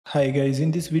Hi guys,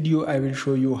 in this video I will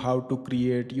show you how to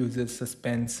create user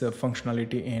suspense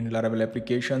functionality in Laravel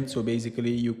application. So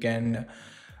basically you can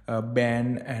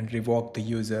ban and revoke the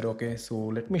user. Okay, so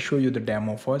let me show you the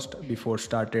demo first before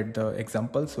started the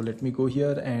example. So let me go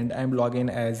here and I'm logging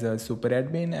as a super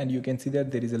admin, and you can see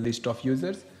that there is a list of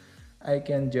users. I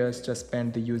can just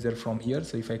suspend the user from here.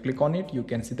 So if I click on it, you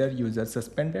can see that user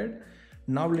suspended.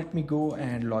 Now let me go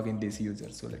and log in this user.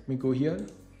 So let me go here,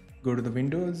 go to the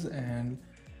Windows, and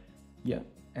yeah,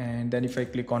 and then if I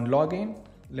click on login,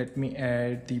 let me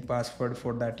add the password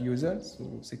for that user,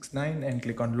 so 69, and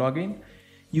click on login.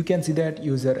 You can see that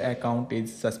user account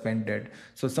is suspended.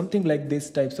 So something like this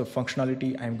types of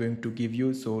functionality I'm going to give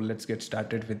you. So let's get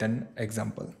started with an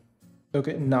example.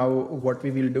 Okay, now what we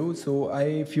will do, so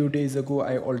I few days ago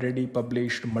I already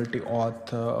published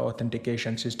multi-auth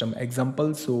authentication system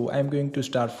example. So I'm going to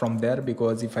start from there,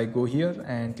 because if I go here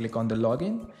and click on the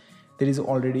login, there is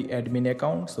already admin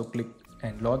account. So click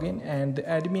and login, and the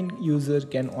admin user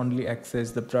can only access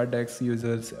the products,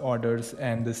 users, orders,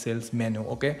 and the sales menu.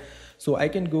 Okay, so I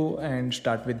can go and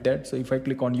start with that. So if I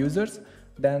click on users,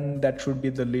 then that should be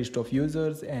the list of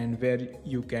users and where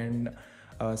you can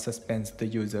suspend the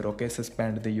user. Okay,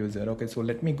 suspend the user. Okay, so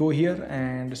let me go here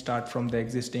and start from the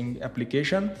existing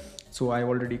application. So I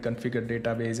already configured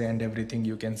database and everything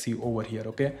you can see over here.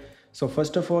 Okay, so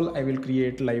first of all I will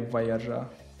create live wire.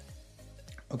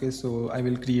 Okay, so I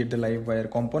will create the live wire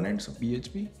component. So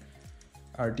php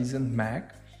artisan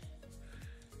mac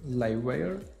live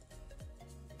wire,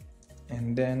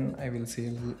 and then I will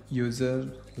say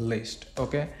user list.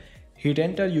 Okay, hit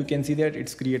enter. You can see that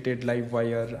it's created live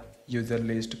wire user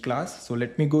list class. So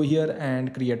let me go here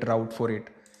and create route for it.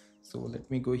 So let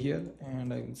me go here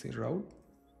and I will say route,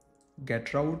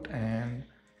 get route and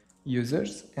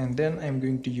users, and then I'm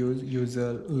going to use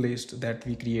user list that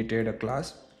we created a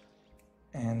class,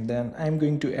 and then I'm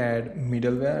going to add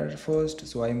middleware first.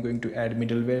 So I'm going to add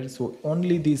middleware, so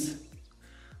only this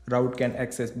route can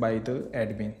access by the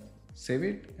admin. Save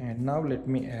it, and now let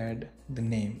me add the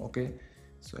name. Okay,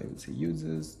 so I will say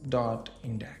users dot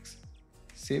index.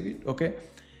 Save it. Okay,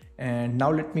 and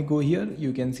now let me go here.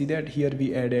 You can see that here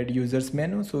we added users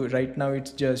menu. So right now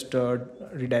it's just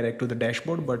redirect to the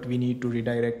dashboard, but we need to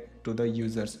redirect to the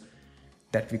users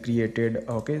that we created.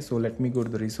 Okay, so let me go to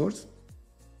the resource,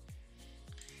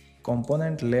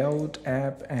 component, layout,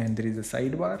 app, and there is a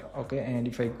sidebar. Okay, and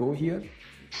if I go here,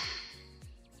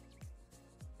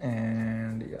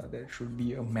 and yeah, there should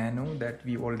be a menu that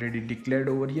we already declared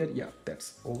over here. Yeah,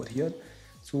 that's over here.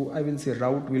 So I will say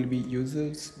route will be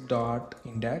users dot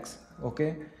index.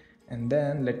 Okay, and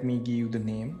then let me give the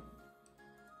name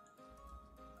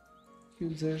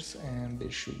users, and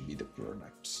this should be the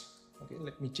products. Okay,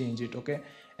 let me change it. Okay,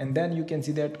 and then you can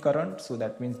see that current, so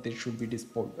that means this should be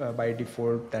by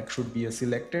default that should be a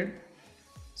selected.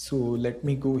 So let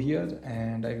me go here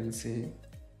and I will say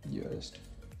just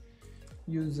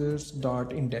users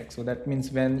dot index. So that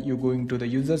means when you go into the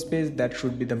users page, that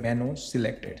should be the menu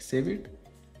selected. Save it.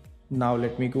 Now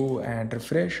let me go and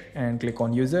refresh and click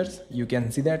on users. You can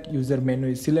see that user menu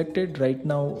is selected. Right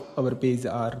now our page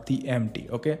are the empty.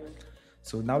 Okay,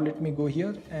 so now let me go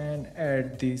here and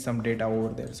add some data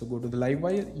over there. So go to the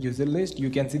livewire user list. You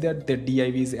can see that the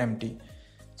div is empty.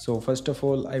 So first of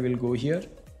all I will go here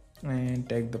and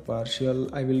take the partial.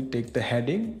 I will take the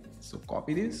heading. So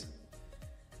copy this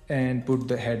and put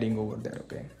the heading over there.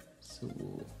 Okay, so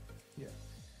yeah,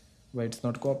 why it's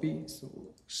not copy? So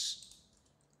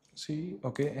see.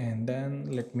 Okay, and then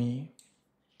let me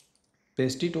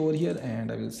paste it over here,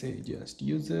 and I will say just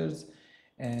users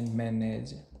and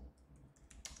manage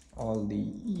all the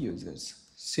users.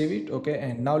 Save it. Okay,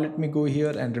 and now let me go here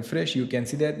and refresh. You can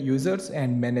see that users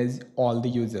and manage all the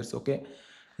users. Okay,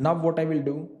 now what I will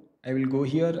do, I will go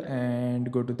here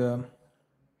and go to the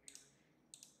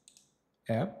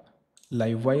app,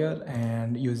 livewire,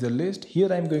 and user list.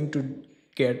 Here I'm going to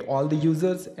get all the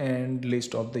users and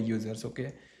list of the users.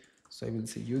 Okay, so I will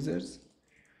say users,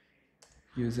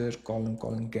 user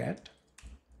colon get.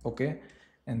 Okay,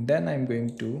 and then I'm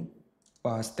going to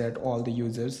pass that all the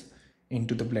users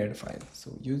into the blade file.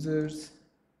 So users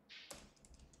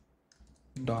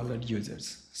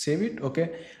 $users. Save it.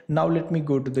 Okay, now let me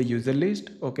go to the user list.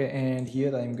 Okay, and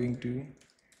here I'm going to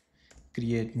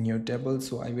create new table.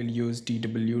 So I will use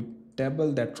tw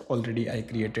table that already I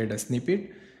created a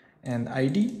snippet and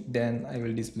id. Then I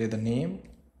will display the name.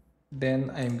 Then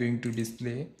I am going to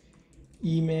display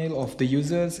email of the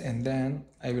users, and then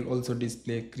I will also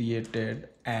display created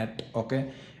at.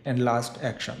 Okay, and last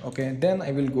action. Okay, then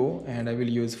I will go and I will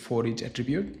use for each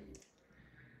attribute,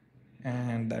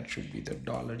 and that should be the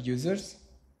 $users.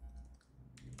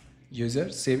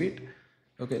 Save it.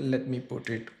 Okay, let me put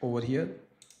it over here.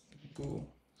 Go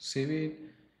save it,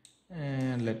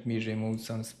 and let me remove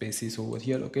some spaces over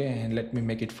here. Okay, and let me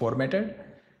make it formatted,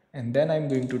 and then I'm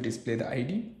going to display the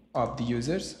ID of the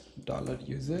users,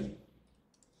 $user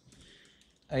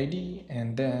ID,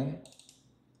 and then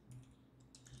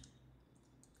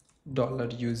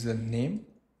 $username.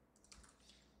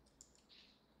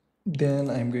 Then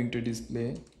I'm going to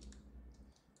display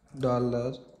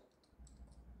dollar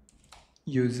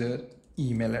user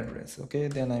email address. Okay,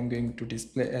 then I'm going to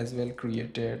display as well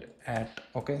created at.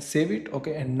 Okay, save it.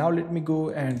 Okay, and now let me go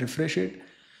and refresh it.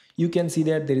 You can see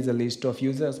that there is a list of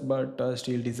users, but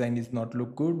still design is not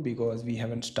look good because we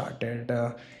haven't started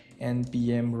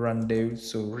npm run dev,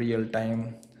 so real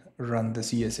time run the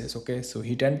css. Okay, so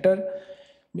hit enter.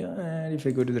 Yeah, and if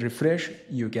I go to the refresh,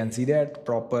 you can see that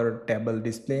proper table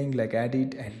displaying like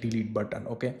edit and delete button.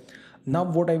 Okay, now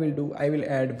what I will do, I will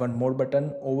add one more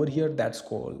button over here that's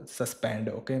called suspend.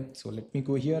 Okay, so let me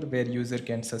go here where user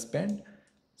can suspend.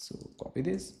 So copy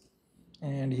this,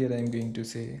 and here I'm going to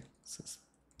say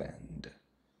suspend.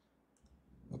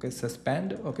 Okay,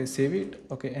 suspend. Okay, save it.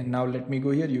 Okay, and now let me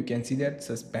go here. You can see that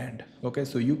suspend. Okay,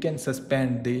 so you can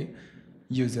suspend the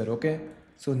user. Okay,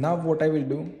 so now what I will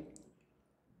do,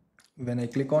 when I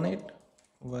click on it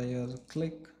via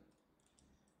click,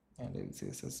 and I will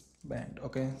say suspend.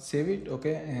 Okay, save it.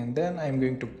 Okay, and then I'm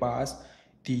going to pass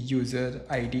the user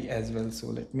ID as well. So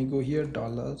let me go here,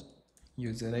 dollar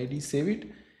user ID, save it,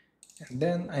 and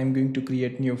then I'm going to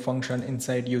create new function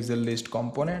inside user list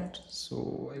component.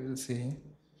 So I will say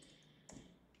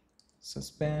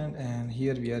suspend, and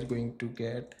here we are going to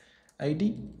get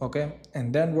ID. Okay,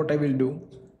 and then what I will do,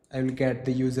 I will get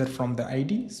the user from the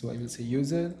ID. So I will say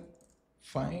user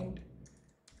find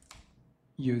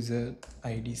user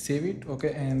ID, save it.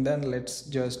 Okay, and then let's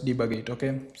just debug it.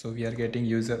 Okay, so we are getting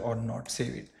user or not,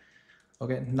 save it.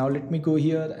 Okay, now let me go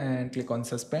here and click on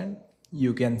suspend.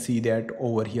 You can see that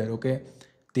over here. Okay,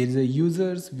 there is a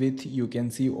users with, you can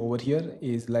see over here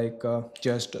is like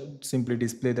just simply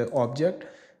display the object.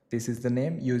 This is the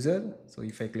name user. So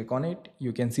if I click on it,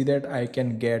 you can see that I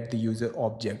can get the user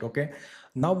object. Okay,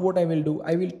 now what I will do,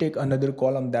 I will take another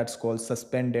column that's called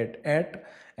suspended at,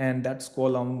 and that's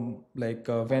column like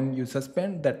when you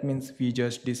suspend, that means we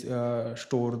just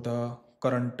store the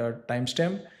current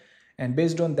timestamp, and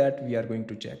based on that we are going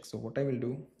to check. So what I will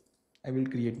do, I will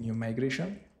create new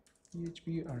migration,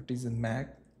 php artisan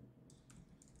mac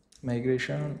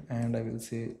migration, and I will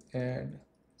say add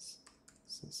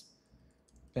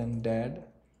suspended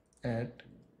at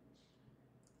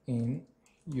in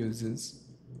uses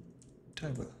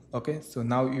table. Okay, so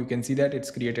now you can see that it's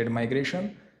created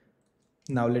migration.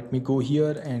 Now let me go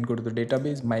here and go to the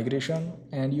database migration,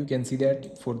 and you can see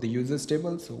that for the users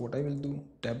table. So what I will do,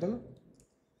 table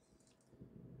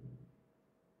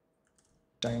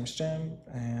timestamp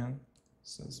and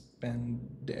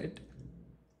suspended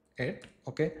at.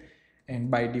 Okay, and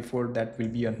by default that will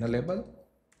be a nullable.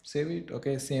 Save it.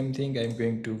 Okay, same thing I'm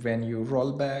going to, when you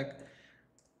roll back,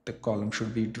 the column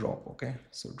should be drop. Okay,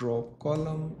 so drop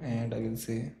column, and I will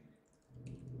say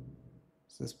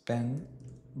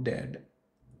suspended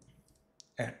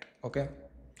at. Okay,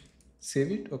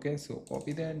 save it. Okay, so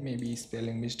copy that, maybe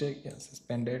spelling mistake. Yeah,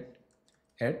 suspended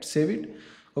at, save it.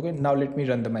 Okay, now let me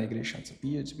run the migration. So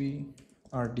php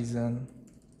artisan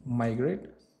migrate,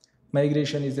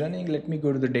 migration is running. Let me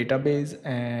go to the database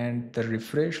and the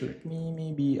refresh. Let me,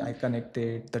 maybe I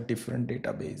connected the different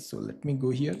database, so let me go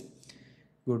here,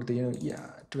 go to the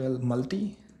yeah 12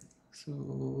 multi.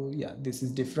 So yeah, this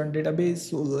is different database,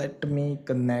 so let me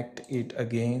connect it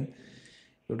again.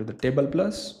 Go to the table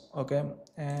plus. Okay,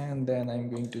 and then I'm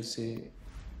going to say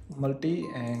multi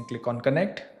and click on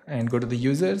connect and go to the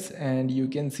users, and you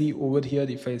can see over here,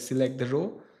 if I select the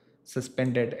row,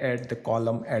 suspended at the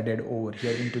column added over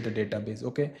here into the database.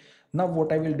 Okay, now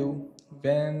what I will do,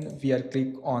 when we are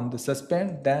click on the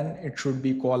suspend, then it should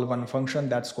be call one function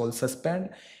that's called suspend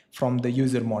from the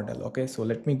user model. Okay, so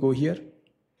let me go here,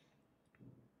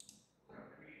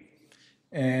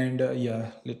 and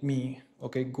yeah, let me,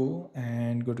 okay, go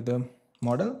and go to the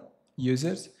model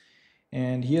users,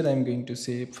 and here I'm going to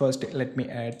say first, let me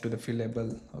add to the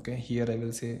fillable. Okay, here I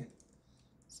will say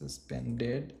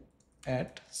suspended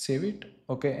at, save it.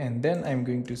 Okay, and then I'm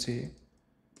going to say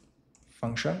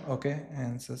function. Okay,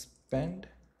 and suspend.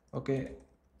 Okay,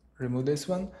 remove this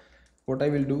one. What I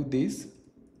will do, this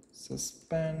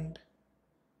suspend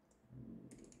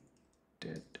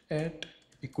at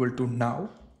equal to now.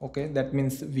 Okay, that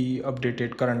means we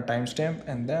updated current timestamp,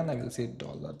 and then I will say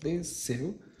dollar this,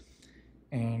 save,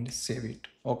 and save it.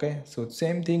 Okay, so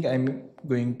same thing, I'm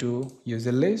going to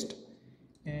user list,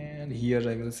 and here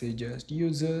I will say just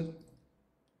user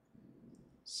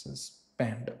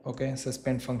suspend. Okay,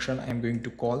 suspend function I'm going to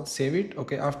call, save it.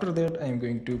 Okay, after that I'm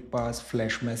going to pass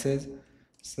flash message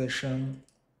session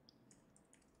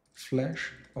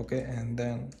flash. Okay, and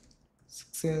then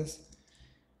success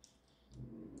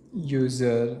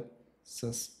user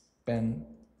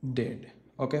suspended.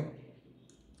 Okay,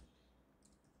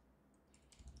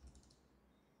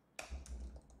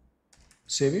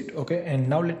 save it. Okay, and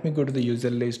now let me go to the user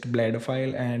list blade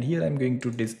file, and here I'm going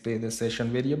to display the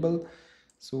session variable.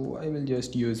 So I will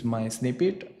just use my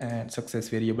snippet and success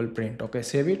variable print. Okay,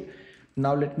 save it.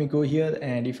 Now let me go here,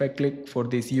 and if I click for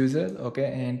this user, okay,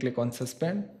 and click on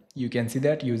suspend, you can see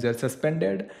that user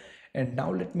suspended. And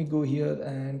now let me go here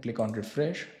and click on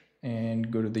refresh and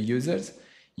go to the users.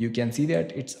 You can see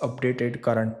that it's updated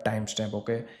current timestamp.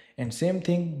 Okay, and same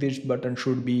thing, this button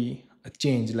should be a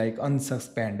change like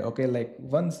unsuspend. Okay, like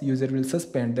once user will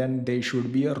suspend, then there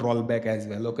should be a rollback as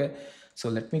well. Okay, so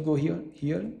let me go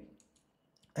here,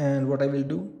 and what I will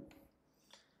do,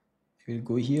 I will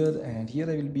go here, and here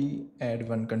I will be add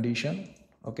one condition.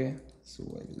 Okay, so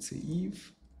I will say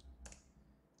if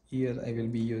here I will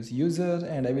be use user,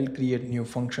 and I will create new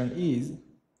function is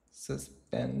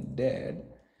suspended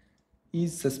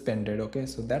is suspended. Okay,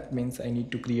 so that means I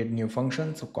need to create new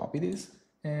function. So copy this,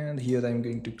 and here I'm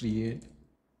going to create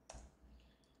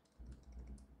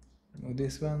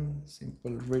this one,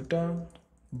 simple return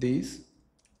this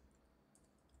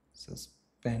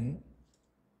suspend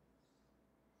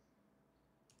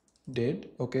did.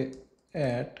 Okay,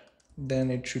 at, then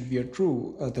it should be a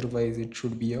true, otherwise it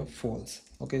should be a false.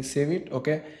 Okay, save it.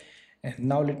 Okay, and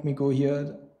now let me go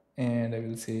here, and I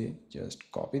will say just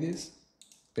copy this,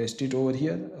 paste it over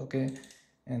here. Okay,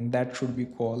 and that should be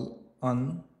called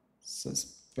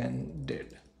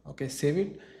unsuspended. Okay, save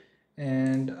it,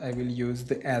 and I will use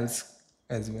the else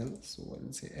as well. So I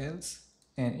will say else,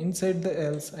 and inside the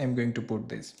else I'm going to put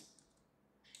this,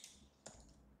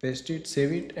 paste it,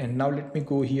 save it. And now let me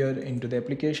go here into the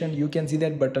application. You can see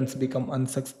that buttons become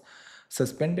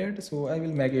unsuspended. So I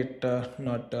will make it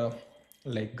not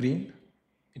like green,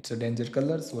 it's a danger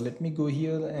color. So let me go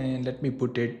here and let me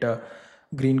put it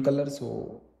green color.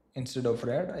 So instead of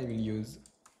red I will use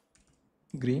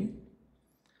green,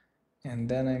 and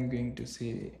then I'm going to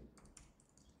say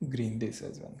green this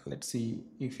as well. Let's see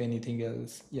if anything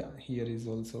else. Yeah, here is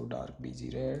also dark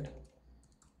bg red,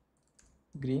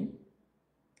 green,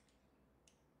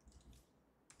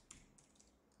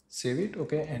 save it.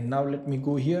 Okay, and now let me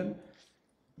go here.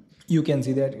 You can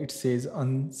see that it says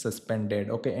unsuspended.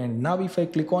 Okay, and now if I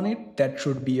click on it, that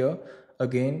should be a,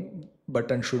 again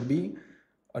button should be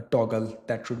a toggle,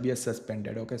 that should be a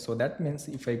suspended. Okay, so that means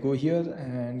if I go here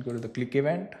and go to the click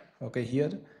event, okay,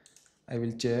 here I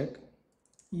will check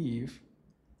if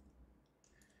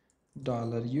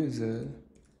 $user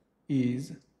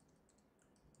is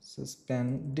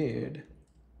suspended.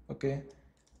 Okay,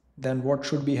 then what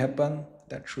should be happen,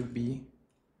 that should be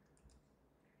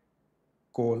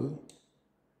call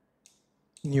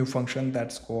new function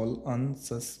that's called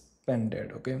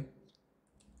unsuspended. Okay,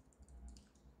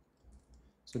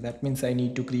 so that means I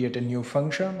need to create a new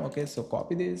function. Okay, so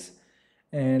copy this,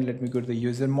 and let me go to the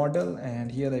user model,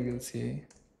 and here I will say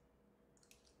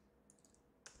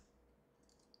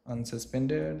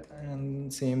unsuspended,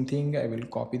 and same thing, I will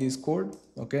copy this code.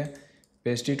 Okay,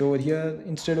 paste it over here.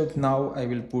 Instead of now I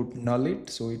will put null it,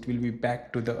 so it will be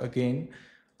back to the again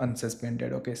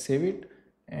unsuspended. Okay, save it,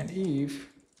 and if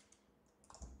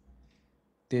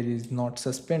there is not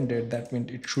suspended, that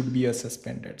means it should be a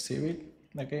suspended, save it.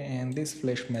 Okay, and this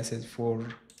flash message for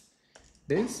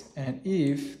this, and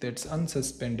if that's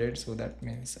unsuspended, so that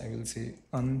means I will say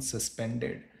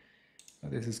unsuspended.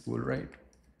 This is cool, right?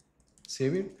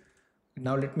 Save it.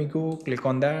 Now let me go click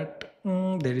on that.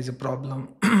 There is a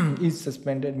problem. Is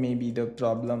suspended, maybe the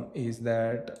problem is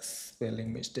that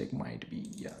spelling mistake might be.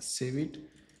 Yeah, save it,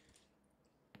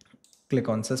 click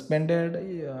on suspended.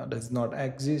 Yeah, does not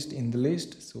exist in the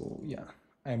list. So yeah,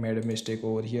 I made a mistake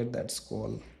over here, that's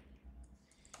called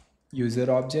user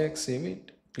object. Save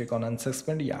it, click on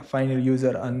unsuspend. Yeah, final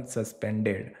user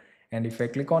unsuspended, and if I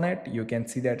click on it, you can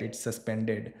see that it's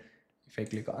suspended. If I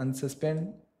click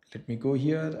unsuspend, let me go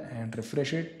here and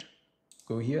refresh it,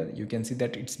 go here, you can see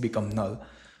that it's become null.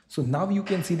 So now you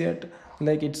can see that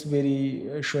like it's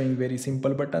very showing very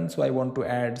simple button. So I want to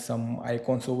add some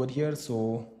icons over here.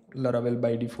 So Laravel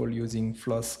by default using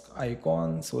Flask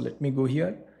icon. So let me go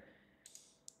here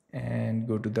and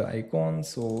go to the icon.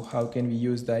 So how can we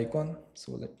use the icon?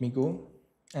 So let me go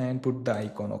and put the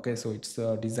icon. Okay, so its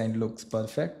design looks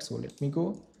perfect. So let me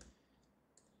go,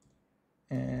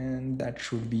 and that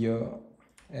should be a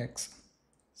X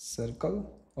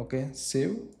circle. Okay,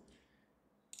 save,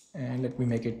 and let me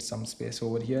make it some space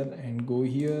over here and go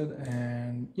here,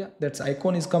 and yeah, that's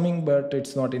icon is coming, but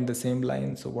it's not in the same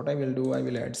line. So what I will do, I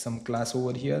will add some class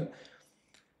over here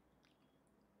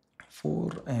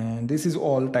for, and this is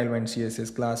all Tailwind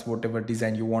CSS class. Whatever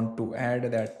design you want to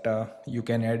add, that you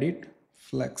can add it.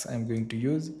 Flex I'm going to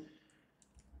use,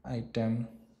 item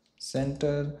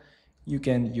center, you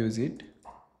can use it,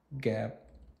 gap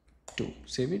to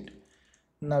save it.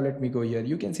 Now let me go here,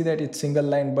 you can see that it's single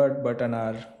line but button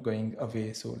are going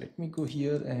away. So let me go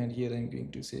here, and here I'm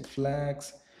going to say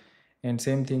flags, and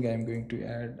same thing I'm going to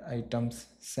add items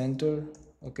center,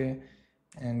 okay,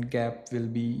 and gap will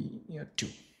be 2,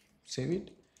 save it.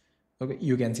 Okay,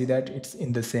 you can see that it's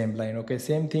in the same line. Okay,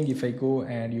 same thing if I go,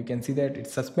 and you can see that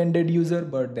it's suspended user,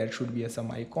 but there should be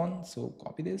some icon. So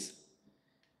copy this,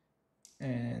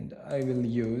 and I will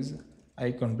use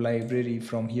icon library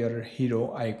from here,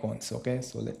 hero icons. Okay,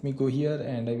 so let me go here,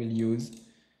 and I will use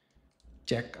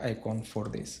check icon for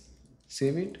this,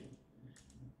 save it,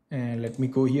 and let me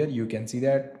go here. You can see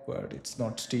that, but it's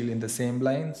not still in the same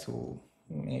line, so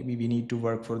maybe we need to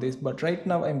work for this, but right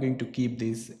now I'm going to keep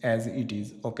this as it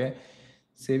is. Okay,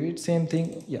 save it, same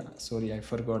thing. Yeah, sorry, I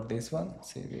forgot this one,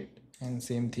 save it, and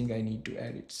same thing I need to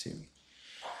add it, save.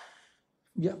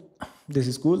 Yeah, this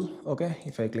is cool. Okay,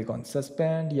 if I click on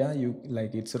suspend, yeah, you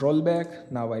like it's rollback.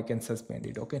 Now I can suspend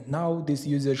it. Okay, now this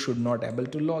user should not able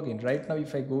to log in. Right now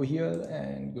if I go here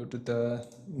and go to the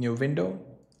new window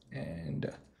and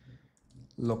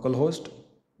localhost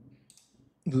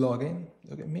login,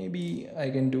 okay, maybe I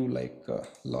can do like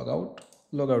log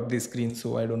out this screen,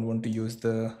 so I don't want to use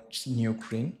the new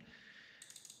screen.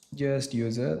 Just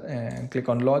user, and click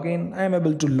on login. I am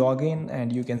able to log in,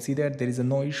 and you can see that there is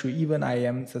no issue, even I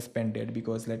am suspended,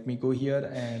 because let me go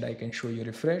here and I can show you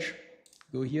refresh.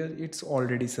 Go here, it's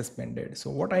already suspended. So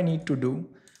what I need to do,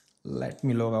 let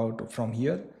me log out from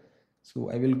here. So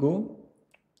I will go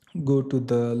to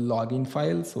the login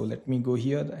file. So let me go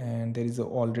here, and there is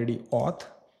already auth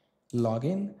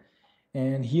login,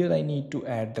 and here I need to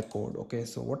add the code. Okay,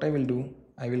 so what I will do,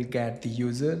 I will get the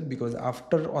user, because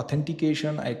after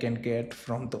authentication I can get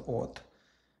from the auth.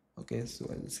 Okay, so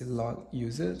I will say log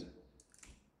user,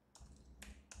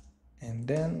 and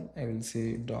then I will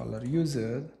say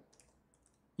 $user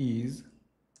is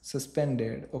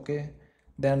suspended. Okay,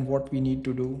 then what we need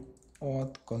to do,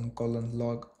 auth colon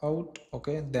log out.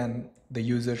 Okay, then the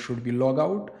user should be log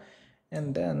out,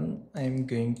 and then I'm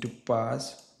going to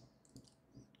pass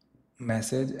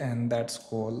message, and that's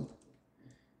called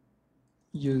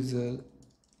user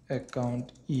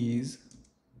account is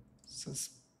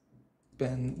suspended.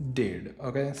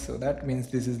 Okay, so that means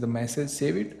this is the message,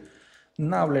 save it.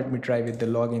 Now let me try with the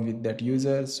login with that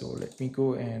user. So let me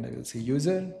go, and I will say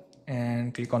user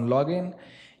and click on login.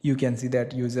 You can see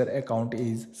that user account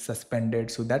is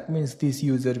suspended, so that means this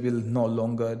user will no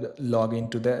longer log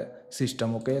into the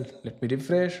system. Okay, let me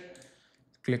refresh,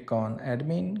 click on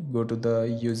admin, go to the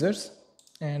users,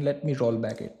 and let me roll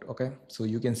back it. Okay, so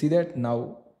you can see that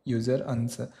now user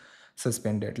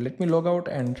unsuspended. Let me log out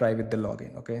and try with the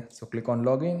login. Okay, so click on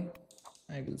login,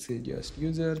 I will say just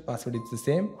user, password is the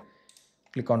same,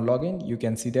 click on login. You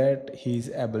can see that he is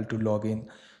able to log in.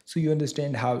 So you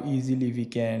understand how easily we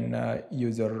can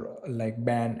user like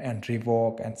ban and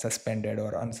revoke and suspended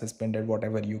or unsuspended,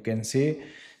 whatever you can say.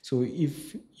 So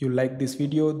if you like this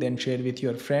video, then share with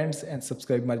your friends and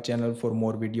subscribe my channel for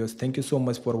more videos. Thank you so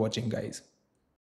much for watching, guys.